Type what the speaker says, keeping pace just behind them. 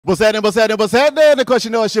What's happening? What's happening? What's happening? Of course, you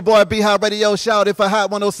know it's your boy B Hot Radio shouted for Hot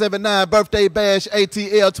 1079 Birthday Bash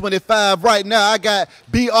ATL 25. Right now, I got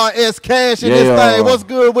BRS Kash in this thing. What's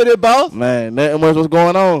good with it, boss? Man, nothing much. What's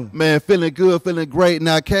going on? Man, feeling good, feeling great.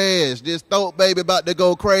 Now, Kash, this throat baby about to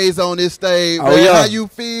go crazy on this stage. Oh, man, yeah. how you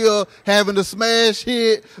feel having the smash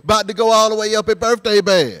hit about to go all the way up at Birthday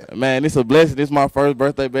Bash? Man, it's a blessing. This is my first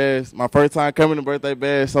Birthday Bash, my first time coming to Birthday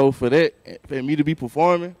Bash. So for that, for me to be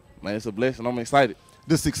performing, man, it's a blessing. I'm excited.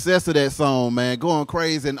 The success of that song, man, going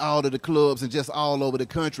crazy in all of the clubs and just all over the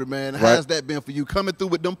country, man. How's that been for you? Coming through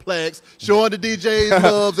with them plaques, showing the DJs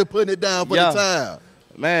loves and putting it down for the time.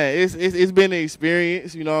 Man, it's been an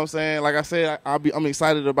experience, you know what I'm saying? Like I said, I'm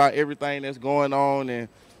excited about everything that's going on, and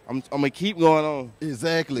I'm going to keep going on.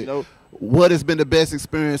 Exactly. You know? What has been the best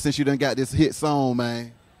experience since you done got this hit song,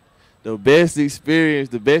 man? The best experience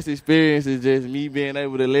is just me being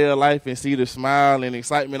able to live life and see the smile and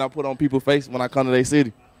excitement I put on people's face when I come to their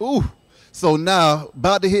city. Ooh. So now,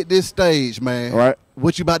 about to hit this stage, man. Right.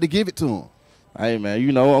 What you about to give it to them? Hey, man,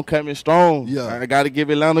 you know I'm coming strong. Yeah. I got to give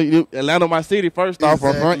Atlanta my city first off.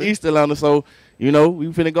 I'm from East Atlanta, so, you know, we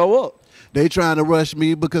finna go up. They trying to rush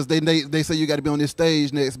me because they say you got to be on this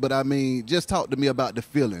stage next, but I mean, just talk to me about the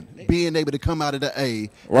feeling. Being able to come out of the A,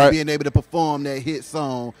 and being able to perform that hit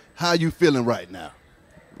song. How you feeling right now?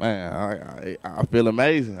 Man, I feel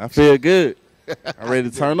amazing. I feel good. I'm ready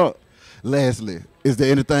to turn up. Lastly, is there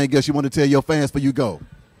anything else you want to tell your fans before you go?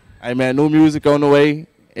 Hey, man, new music on the way.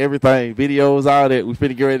 Everything, videos, all that. We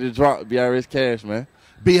finna get ready to drop BRS Kash, man.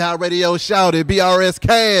 B Hot Radio shouted, BRS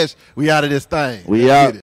Kash. We out of this thing. We out.